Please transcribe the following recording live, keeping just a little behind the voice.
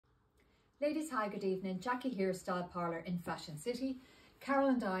Ladies, hi, good evening. Jackie here, Style Parlour in Fashion City. Carol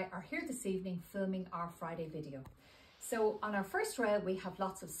and I are here this evening filming our Friday video. So on our first rail, we have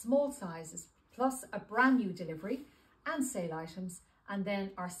lots of small sizes, plus a brand new delivery and sale items. And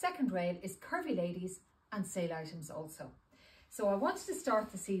then our second rail is curvy ladies and sale items also. So I wanted to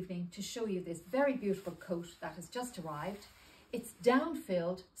start this evening to show you this very beautiful coat that has just arrived. It's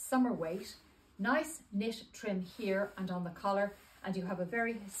down-filled, summer weight, nice knit trim here and on the collar, and you have a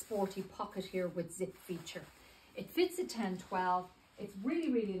very sporty pocket here with zip feature. It fits a 10-12. It's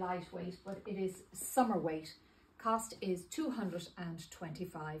really lightweight, but it is summer weight. Cost is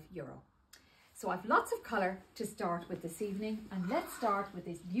 €225. So I've lots of colour to start with this evening, and let's start with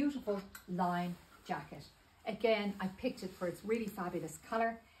this beautiful line jacket. Again, I picked it for its really fabulous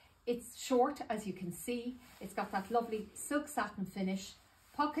colour. It's short, as you can see. It's got that lovely silk satin finish,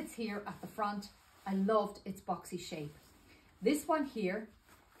 pockets here at the front. I loved its boxy shape. This one here,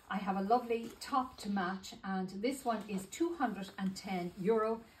 I have a lovely top to match, and this one is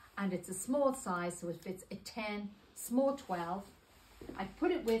 €210, and it's a small size, so it fits a 10, small 12. I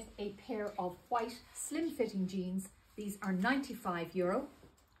put it with a pair of white slim fitting jeans. These are €95.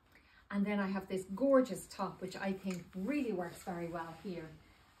 And then I have this gorgeous top, which I think really works very well here.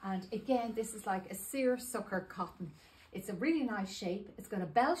 And again, this is like a seersucker cotton. It's a really nice shape. It's got a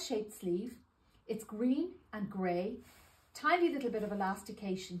bell-shaped sleeve. It's green and grey. Tiny little bit of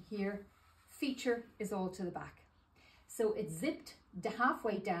elastication here. Feature is all to the back. So it's zipped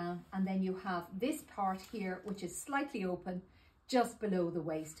halfway down, and then you have this part here, which is slightly open just below the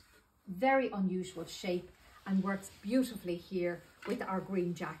waist. Very unusual shape and works beautifully here with our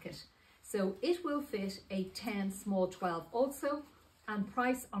green jacket. So it will fit a 10, small 12 also, and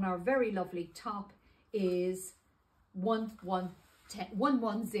price on our very lovely top is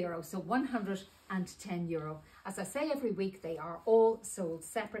 €110, so €110. As I say every week, they are all sold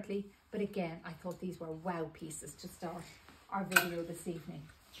separately, but again, I thought these were wow pieces to start our video this evening.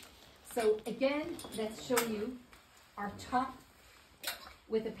 So again, let's show you our top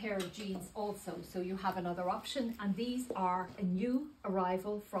with a pair of jeans also. So you have another option, and these are a new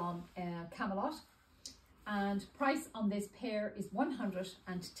arrival from Camelot, and price on this pair is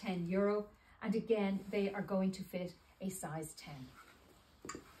 €110, and again, they are going to fit a size 10.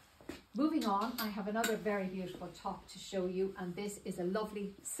 Moving on, I have another very beautiful top to show you, and this is a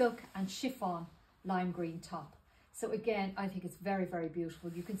lovely silk and chiffon lime green top. So again, I think it's very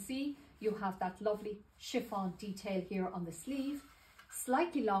beautiful. You can see you have that lovely chiffon detail here on the sleeve,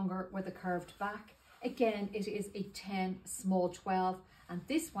 slightly longer with a curved back. Again, it is a 10, small 12, and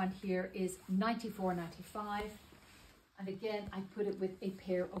this one here is $94.95. And again, I put it with a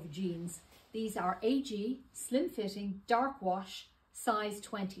pair of jeans. These are AG, slim fitting, dark wash, size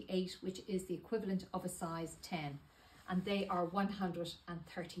 28, which is the equivalent of a size 10, and they are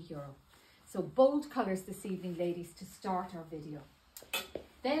 €130. So bold colours this evening, ladies, to start our video.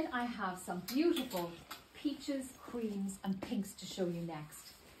 Then I have some beautiful peaches, creams and pinks to show you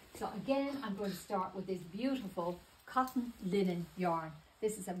next. So again, I'm going to start with this beautiful cotton linen yarn.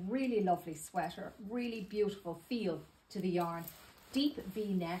 This is a really lovely sweater, really beautiful feel to the yarn, deep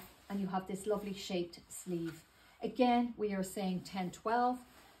V-neck, and you have this lovely shaped sleeve. Again, we are saying 10-12,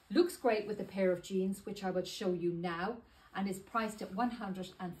 looks great with a pair of jeans, which I will show you now, and is priced at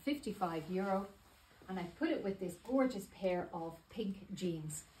 €155. And I put it with this gorgeous pair of pink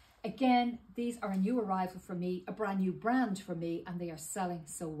jeans. Again, these are a new arrival for me, a brand new brand for me, and they are selling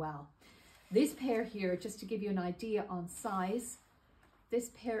so well. This pair here, just to give you an idea on size, this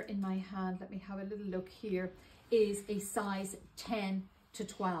pair in my hand, let me have a little look here, is a size 10 to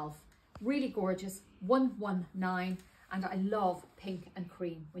 12. Really gorgeous, 119, and I love pink and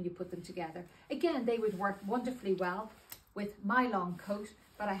cream when you put them together. Again, they would work wonderfully well with my long coat,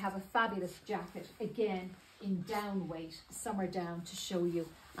 but I have a fabulous jacket, again, in down weight, summer down, to show you.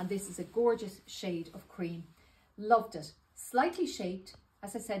 And this is a gorgeous shade of cream. Loved it. Slightly shaped,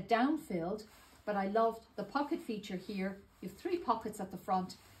 as I said, down filled, but I loved the pocket feature here. You have 3 pockets at the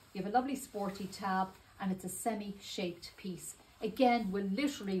front. You have a lovely sporty tab, and it's a semi-shaped piece. Again, will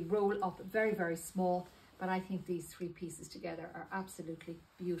literally roll up very small, but I think these 3 pieces together are absolutely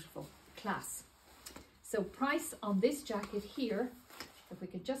beautiful. Class. So price on this jacket here, if we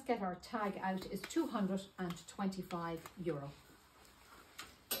could just get our tag out, is €225.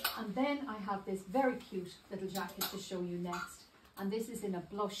 And then I have this very cute little jacket to show you next, and this is in a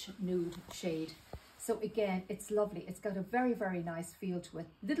blush nude shade. So again, it's lovely. It's got a very nice feel to it.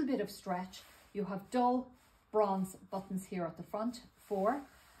 Little bit of stretch. You have dull bronze buttons here at the front, 4,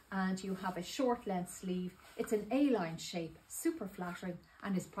 and you have a short length sleeve. It's an A-line shape, super flattering,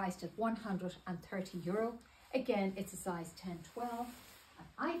 and is priced at €130. Again, it's a size 10-12.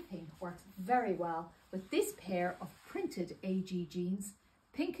 I think works very well with this pair of printed AG jeans,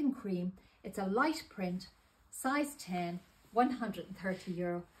 pink and cream. It's a light print, size 10,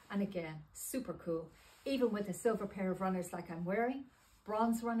 €130, and again, super cool. Even with a silver pair of runners like I'm wearing,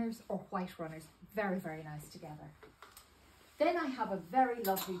 bronze runners or white runners, very, very nice together. Then I have a very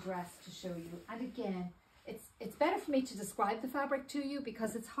lovely dress to show you, and again, it's better for me to describe the fabric to you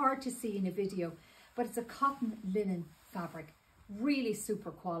because it's hard to see in a video, but it's a cotton linen fabric, really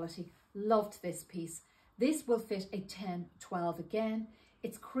super quality. Loved this piece. This will fit a 10-12 again.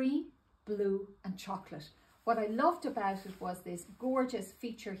 It's cream, blue and chocolate. What I loved about it was this gorgeous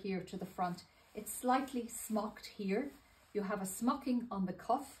feature here to the front. It's slightly smocked here. You have a smocking on the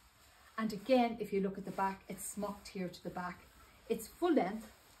cuff, and again, if you look at the back, it's smocked here to the back. It's full length,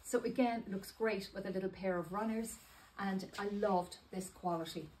 so again, looks great with a little pair of runners, and I loved this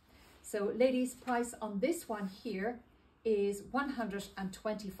quality. So ladies, price on this one here is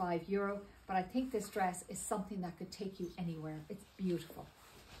 €125, but I think this dress is something that could take you anywhere. It's beautiful.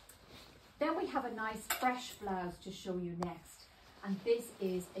 Then we have a nice fresh blouse to show you next, and this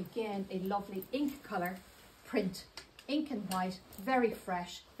is again a lovely ink color print, ink and white, very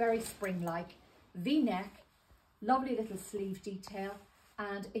fresh, very spring-like, V-neck, lovely little sleeve detail,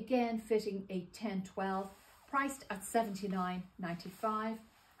 and again fitting a 10-12, priced at $79.95,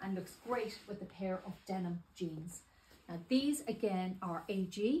 and looks great with a pair of denim jeans. Now these again are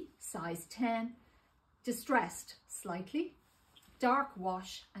AG, size 10, distressed slightly, dark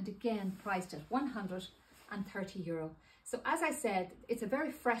wash, and again priced at €130. So as I said, it's a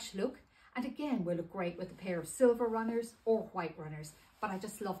very fresh look, and again will look great with a pair of silver runners or white runners, but I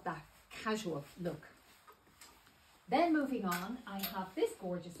just love that casual look. Then moving on, I have this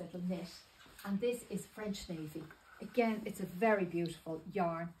gorgeous little knit, and this is French navy. Again, it's a very beautiful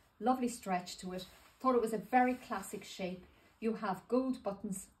yarn, lovely stretch to it. Thought it was a very classic shape. You have gold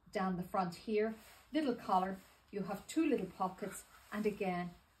buttons down the front here, little collar, you have two little pockets, and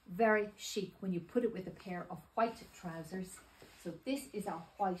again, very chic when you put it with a pair of white trousers. So this is our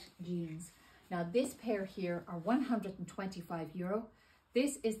white jeans. Now this pair here are €125.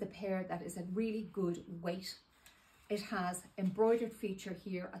 This is the pair that is a really good weight. It has embroidered feature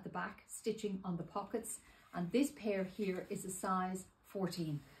here at the back, stitching on the pockets, and this pair here is a size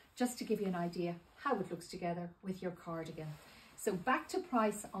 14, just to give you an idea how it looks together with your cardigan. So back to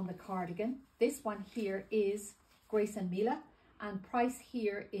price on the cardigan. This one here is Grace and Mila, and price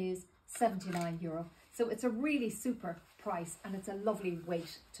here is €79. So it's a really super price, and it's a lovely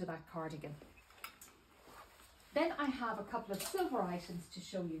weight to that cardigan. Then I have a couple of silver items to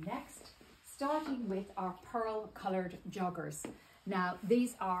show you next, starting with our pearl coloured joggers. Now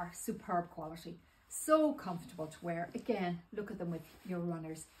these are superb quality, so comfortable to wear. Again, look at them with your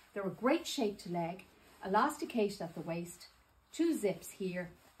runners. They're a great shape to leg, elasticated at the waist, two zips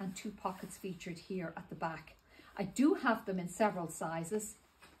here and two pockets featured here at the back. I do have them in several sizes,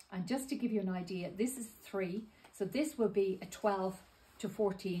 and just to give you an idea, this is 3, so this will be a 12 to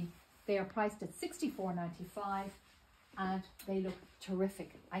 14. They are priced at $64.95, and they look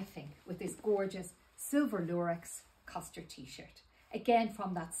terrific, I think, with this gorgeous silver lurex custard t-shirt, again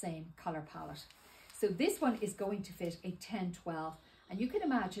from that same colour palette. So this one is going to fit a 10-12, and you can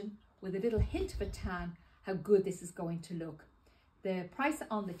imagine with a little hint of a tan how good this is going to look. The price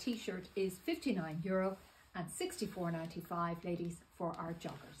on the t-shirt is €59 and $64.95, ladies, for our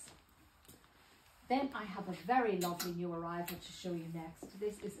joggers. Then I have a very lovely new arrival to show you next.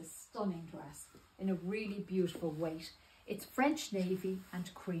 This is a stunning dress in a really beautiful weight. It's French navy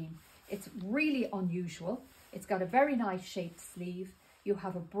and cream. It's really unusual. It's got a very nice shaped sleeve. You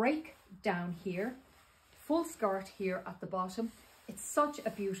have a break down here, full skirt here at the bottom. It's such a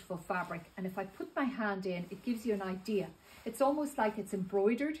beautiful fabric, and if I put my hand in, it gives you an idea. It's almost like it's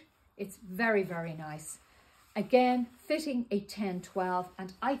embroidered. It's very, very nice. Again, fitting a 10-12,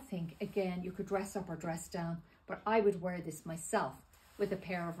 and I think, again, you could dress up or dress down, but I would wear this myself with a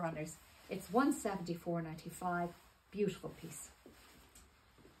pair of runners. It's $174.95, beautiful piece.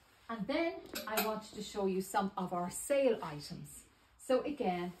 And then I wanted to show you some of our sale items. So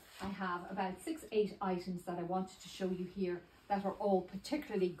again, I have about 6-8 items that I wanted to show you here that are all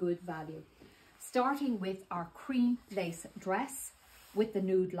particularly good value. Starting with our cream lace dress with the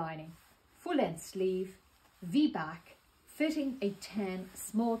nude lining, full length sleeve, V-back, fitting a 10,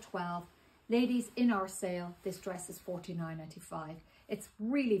 small 12. Ladies, in our sale, this dress is $49.95. It's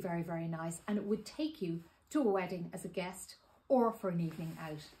really very, very nice, and it would take you to a wedding as a guest or for an evening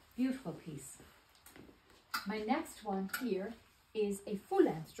out. Beautiful piece. My next one here is a full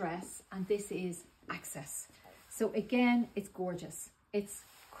length dress, and this is Access. So again, it's gorgeous. It's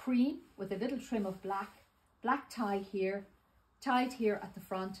cream with a little trim of black, black tie here, tied here at the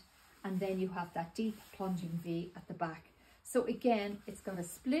front, and then you have that deep plunging V at the back. So again, it's got a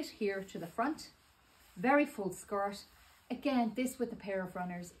split here to the front, very full skirt. Again, this with a pair of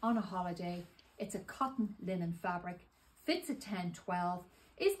runners on a holiday. It's a cotton linen fabric, fits a 10-12,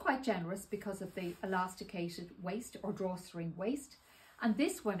 is quite generous because of the elasticated waist or drawstring waist. And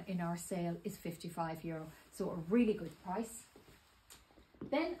this one in our sale is €55, so a really good price.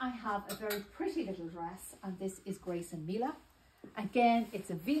 Then I have a very pretty little dress, and this is Grace and Mila. Again, it's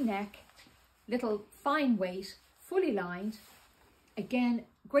a V-neck, little fine weight, fully lined. Again,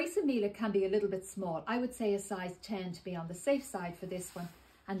 Grace and Mila can be a little bit small. I would say a size 10 to be on the safe side for this one.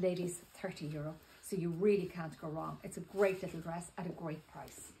 And ladies, €30. So you really can't go wrong. It's a great little dress at a great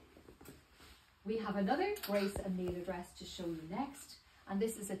price. We have another Grace and Mila dress to show you next. And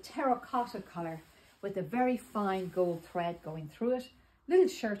this is a terracotta colour with a very fine gold thread going through it. Little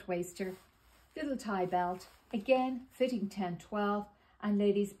shirt waister, little tie belt. Again, fitting 10-12. And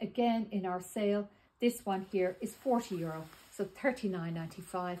ladies, again in our sale, this one here is €40. So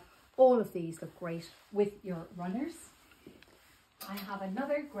 $39.95. All of these look great with your runners. I have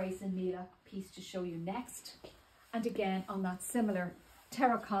another Grace and Mila piece to show you next. And again, on that similar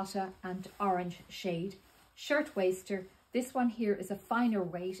terracotta and orange shade. Shirt waister. This one here is a finer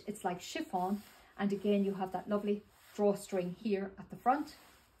weight. It's like chiffon. And again, you have that lovely drawstring here at the front.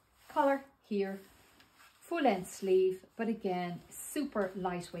 Collar here. Full length sleeve. But again, super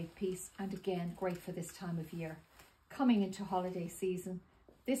lightweight piece. And again, great for this time of year. Coming into holiday season.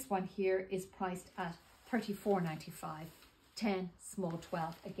 This one here is priced at $34.95. 10, small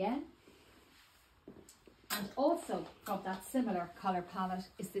 12 again. And also from that similar colour palette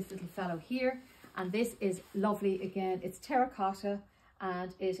is this little fellow here. And this is lovely again. It's terracotta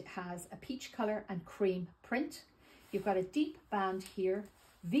and it has a peach colour and cream print. You've got a deep band here,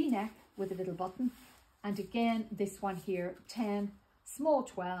 V-neck with a little button. And again, this one here, 10, small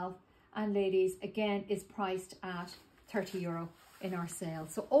 12. And ladies, again, is priced at €30 in our sale.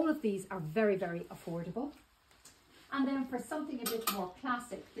 So all of these are very, very affordable. And then for something a bit more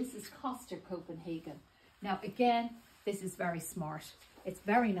classic, this is Costa Copenhagen. Now again, this is very smart. It's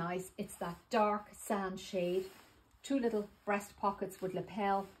very nice. It's that dark sand shade. Two little breast pockets with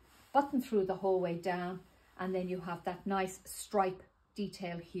lapel, button through the whole way down. And then you have that nice stripe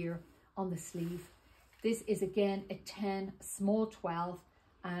detail here on the sleeve. This is again a 10, small 12.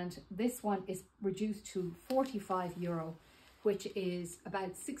 And this one is reduced to €45, which is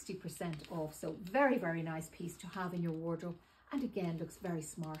about 60% off. So very, very nice piece to have in your wardrobe. And again, looks very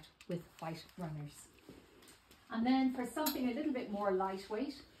smart with white runners. And then for something a little bit more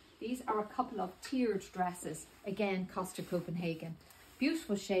lightweight, these are a couple of tiered dresses. Again, Costa Copenhagen.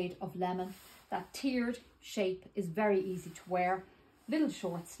 Beautiful shade of lemon. That tiered shape is very easy to wear. Little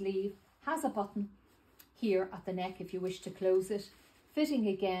short sleeve, has a button here at the neck if you wish to close it. Fitting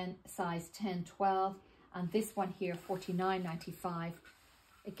again, size 10-12. And this one here, $49.95,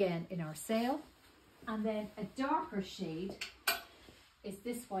 again in our sale. And then a darker shade is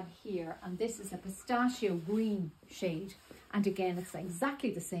this one here. And this is a pistachio green shade. And again, it's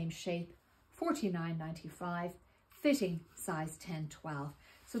exactly the same shape, $49.95, fitting size 10-12.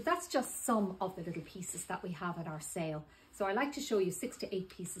 So that's just some of the little pieces that we have at our sale. So I like to show you 6 to 8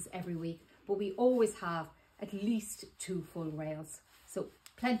 pieces every week, but we always have at least 2 full rails. So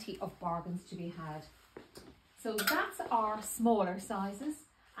plenty of bargains to be had. So that's our smaller sizes.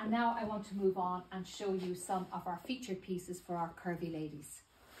 And now I want to move on and show you some of our featured pieces for our curvy ladies.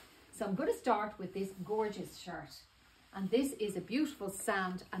 So I'm going to start with this gorgeous shirt. And this is a beautiful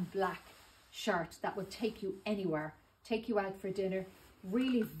sand and black shirt that would take you anywhere. Take you out for dinner.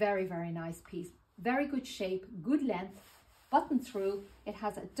 Really very, very nice piece. Very good shape, good length, button through. It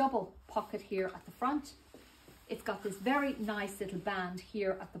has a double pocket here at the front. It's got this very nice little band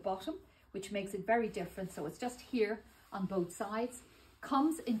here at the bottom, which makes it very different. So it's just here on both sides.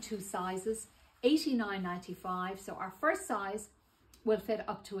 Comes in 2 sizes, $89.95. So our first size will fit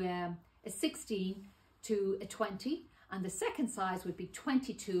up to a 16 to a 20. And the second size would be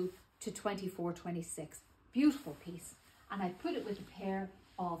 22 to 24, 26. Beautiful piece. And I put it with a pair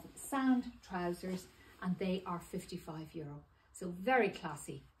of sand trousers and they are €55. So very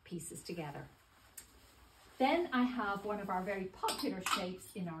classy pieces together. Then I have one of our very popular shapes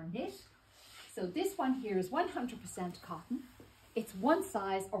in our knit. So this one here is 100% cotton. It's one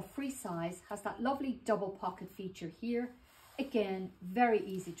size or free size, has that lovely double pocket feature here. Again, very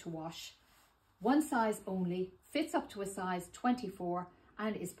easy to wash. One size only, fits up to a size 24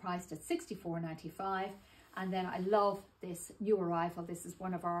 and is priced at $64.95. And then I love this new arrival. This is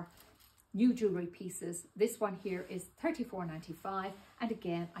one of our new jewellery pieces. This one here is $34.95 and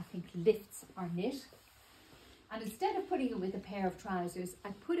again, I think lifts our knit. And instead of putting it with a pair of trousers, I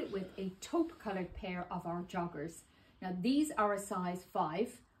put it with a taupe coloured pair of our joggers. Now these are a size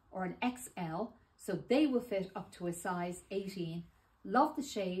 5 or an XL, so they will fit up to a size 18. Love the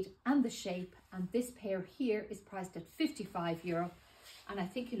shade and the shape, and this pair here is priced at €55. And I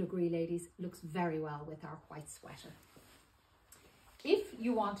think you'll agree, ladies, looks very well with our white sweater. If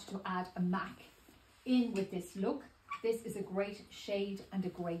you want to add a MAC in with this look, this is a great shade and a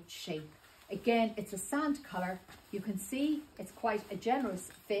great shape. Again, it's a sand colour. You can see it's quite a generous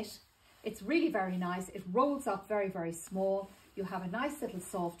fit. It's really very nice. It rolls up very, very small. You have a nice little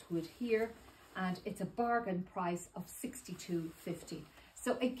soft hood here, and it's a bargain price of $62.50.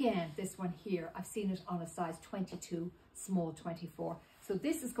 So again, this one here, I've seen it on a size 22, small 24. So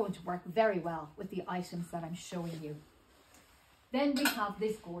this is going to work very well with the items that I'm showing you. Then we have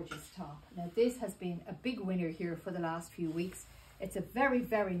this gorgeous top. Now this has been a big winner here for the last few weeks. It's a very,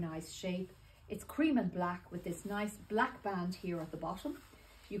 very nice shape. It's cream and black with this nice black band here at the bottom.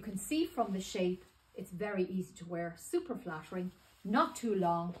 You can see from the shape, it's very easy to wear, super flattering, not too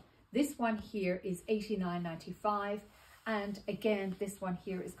long. This one here is $89.95. And again, this one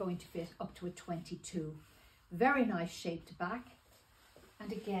here is going to fit up to a 22. Very nice shaped back.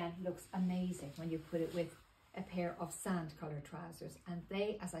 And again, looks amazing when you put it with a pair of sand colour trousers. And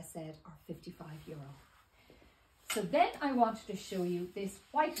they, as I said, are €55. So then I wanted to show you this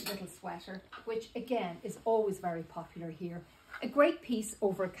white little sweater, which again is always very popular here. A great piece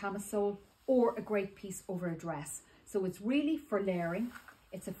over a camisole or a great piece over a dress. So it's really for layering.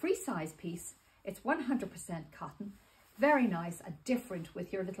 It's a free size piece. It's 100% cotton. Very nice and different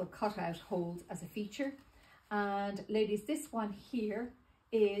with your little cutout holes as a feature. And ladies, this one here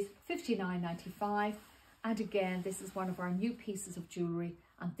is $59.95. And again, this is one of our new pieces of jewellery.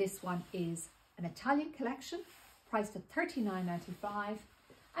 And this one is an Italian collection, priced at $39.95.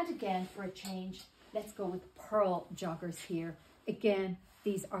 And again, for a change, let's go with pearl joggers here. Again,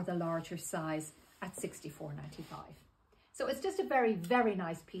 these are the larger size at $64.95. So it's just a very, very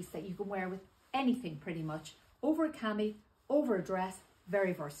nice piece that you can wear with anything pretty much. Over a cami, over a dress,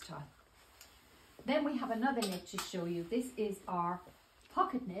 very versatile. Then we have another knit to show you. This is our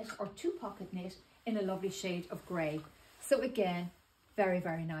pocket knit or two pocket knit in a lovely shade of grey. So again, very,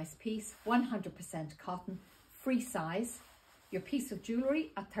 very nice piece, 100% cotton, free size. Your piece of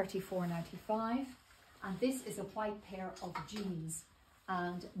jewellery at $34.95. And this is a white pair of jeans.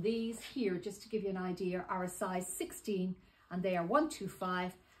 And these here, just to give you an idea, are a size 16 and they are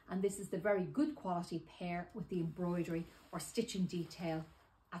 125. And this is the very good quality pair with the embroidery or stitching detail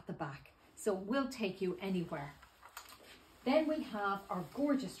at the back. So will take you anywhere. Then we have our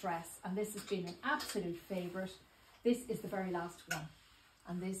gorgeous dress, and this has been an absolute favourite. This is the very last one.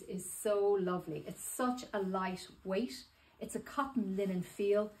 And this is so lovely. It's such a light weight. It's a cotton linen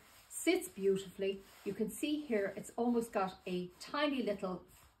feel. Sits beautifully. You can see here it's almost got a tiny little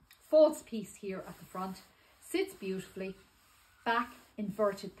false piece here at the front. Sits beautifully. Back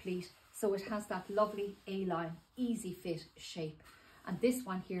inverted pleat, so it has that lovely A-line easy fit shape. And this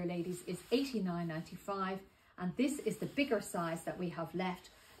one here, ladies, is $89.95, and this is the bigger size that we have left,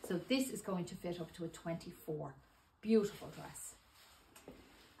 so this is going to fit up to a 24. Beautiful dress.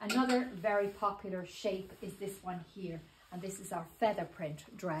 Another very popular shape is this one here, and this is our feather print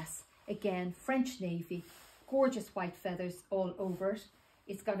dress. Again, French navy, gorgeous white feathers all over it.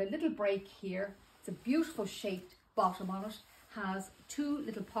 It's got a little break here. It's a beautiful shaped bottom on it. Has two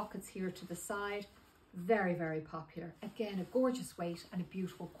little pockets here to the side. Very, very popular. Again, a gorgeous weight and a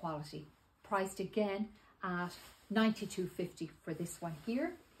beautiful quality. Priced again at $92.50 for this one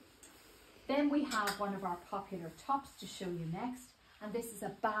here. Then we have one of our popular tops to show you next. And this is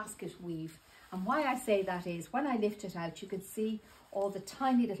a basket weave. And why I say that is when I lift it out, you can see all the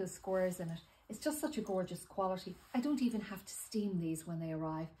tiny little squares in it. It's just such a gorgeous quality. I don't even have to steam these when they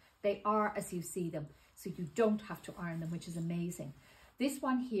arrive. They are as you see them. So you don't have to iron them, which is amazing. This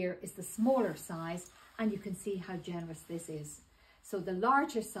one here is the smaller size, and you can see how generous this is. So the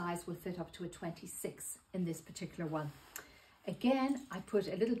larger size will fit up to a 26 in this particular one. Again, I put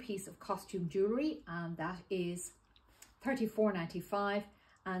a little piece of costume jewellery, and that is $34.95.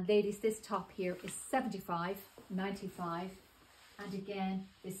 And ladies, this top here is $75.95. And again,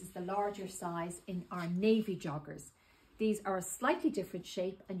 this is the larger size in our navy joggers. These are a slightly different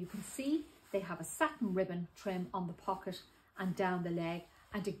shape, and you can see they have a satin ribbon trim on the pocket and down the leg.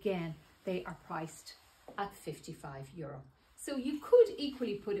 And again, they are priced at €55. So you could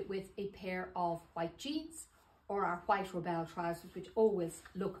equally put it with a pair of white jeans or our white Robel trousers, which always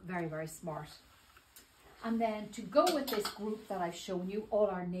look very, very smart. And then to go with this group that I've shown you, all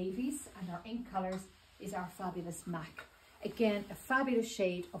our navies and our ink colours, is our fabulous MAC. Again, a fabulous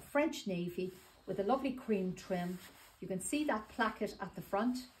shade of French navy with a lovely cream trim. You can see that placket at the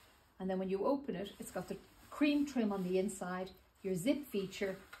front, and then when you open it, it's got the cream trim on the inside, your zip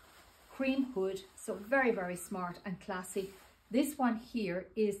feature, cream hood, so very, very smart and classy. This one here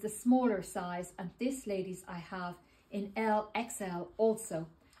is the smaller size, and this, ladies, I have in LXL also,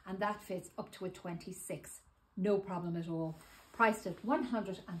 and that fits up to a 26. No problem at all. Priced at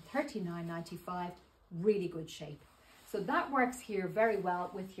 $139.95, really good shape. So that works here very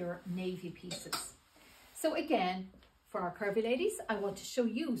well with your navy pieces. So again, for our curvy ladies, I want to show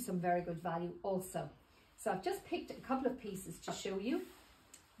you some very good value also. So I've just picked a couple of pieces to show you.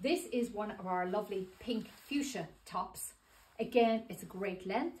 This is one of our lovely pink fuchsia tops. Again, it's a great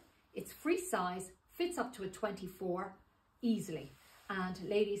length. It's free size, fits up to a 24 easily. And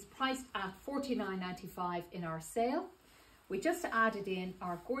ladies, priced at $49.95 in our sale. We just added in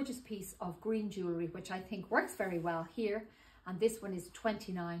our gorgeous piece of green jewellery, which I think works very well here. And this one is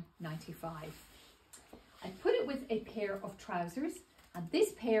 $29.95. I put it with a pair of trousers, and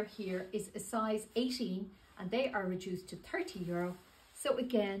this pair here is a size 18, and they are reduced to €30. So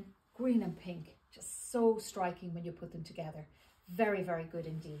again, green and pink, just so striking when you put them together. Very, very good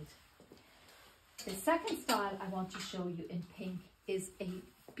indeed. The second style I want to show you in pink is a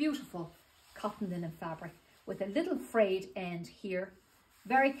beautiful cotton linen fabric with a little frayed end here.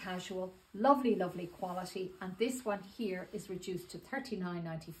 Very casual, lovely, lovely quality. And this one here is reduced to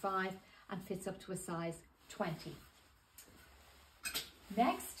 $39.95 and fits up to a size 20.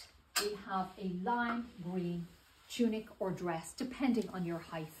 Next, we have a lime green tunic or dress, depending on your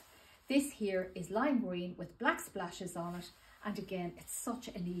height. This here is lime green with black splashes on it. And again, it's such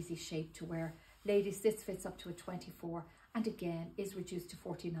an easy shape to wear. Ladies, this fits up to a 24 and again is reduced to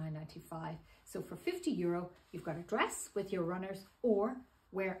 $49.95. So for €50, you've got a dress with your runners, or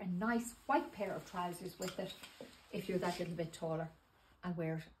wear a nice white pair of trousers with it if you're that little bit taller, and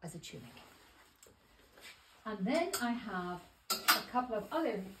wear it as a tunic. And then I have a couple of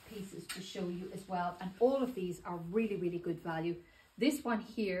other pieces to show you as well, and all of these are really, really good value. This one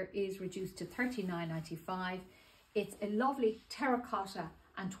here is reduced to $39.95. It's a lovely terracotta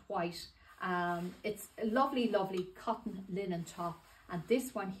and white. It's a lovely, lovely cotton linen top, and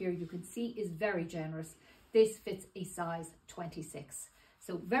this one here you can see is very generous. This fits a size 26.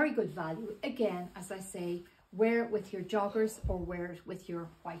 So very good value. Again, as I say, wear it with your joggers or wear it with your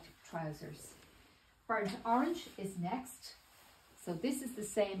white trousers. Burnt orange is next. So this is the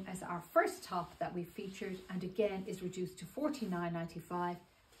same as our first top that we featured, and again is reduced to $49.95.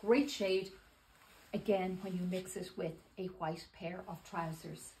 Great shade, again, when you mix it with a white pair of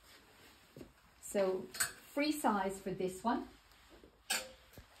trousers. So free size for this one.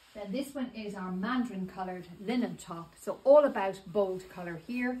 Then this one is our mandarin coloured linen top. So all about bold colour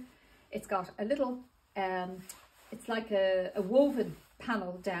here. It's got a little, it's like a woven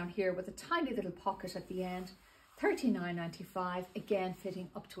panel down here with a tiny little pocket at the end. $39.95, again fitting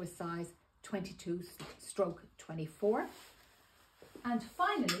up to a size 22/24. And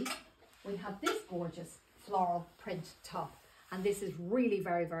finally, we have this gorgeous floral print top. And this is really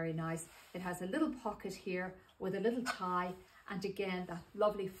very, very nice. It has a little pocket here with a little tie, and again, that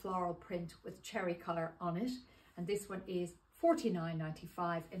lovely floral print with cherry colour on it. And this one is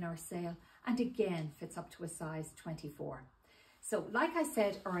 $49.95 in our sale, and again, fits up to a size 24. So like I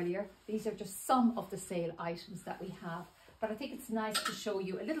said earlier, these are just some of the sale items that we have, but I think it's nice to show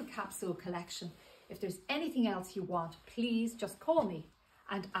you a little capsule collection. If there's anything else you want, please just call me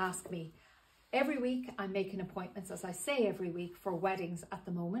and ask me. Every week I'm making appointments, as I say every week, for weddings at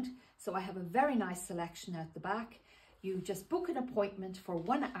the moment. So I have a very nice selection at the back. You just book an appointment for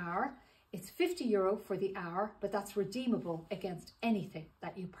 1 hour. It's €50 for the hour, but that's redeemable against anything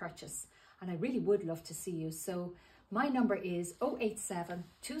that you purchase. And I really would love to see you. So my number is 087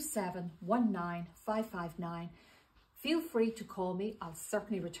 2719 559. Feel free to call me. I'll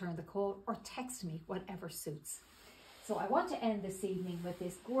certainly return the call, or text me, whatever suits. So I want to end this evening with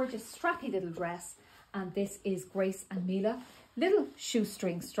this gorgeous strappy little dress, and this is Grace and Mila. Little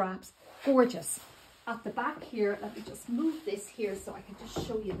shoestring straps, gorgeous. At the back here, let me just move this here so I can just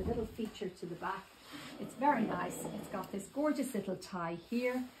show you the little feature to the back. It's very nice. It's got this gorgeous little tie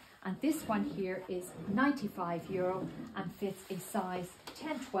here, and this one here is €95 and fits a size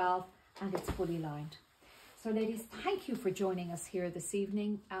 10-12, and it's fully lined. So ladies, thank you for joining us here this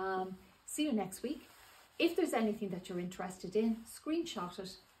evening. See you next week. If there's anything that you're interested in, screenshot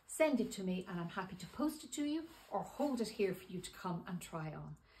it, send it to me, and I'm happy to post it to you or hold it here for you to come and try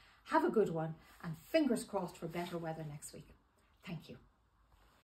on. Have a good one, and fingers crossed for better weather next week. Thank you.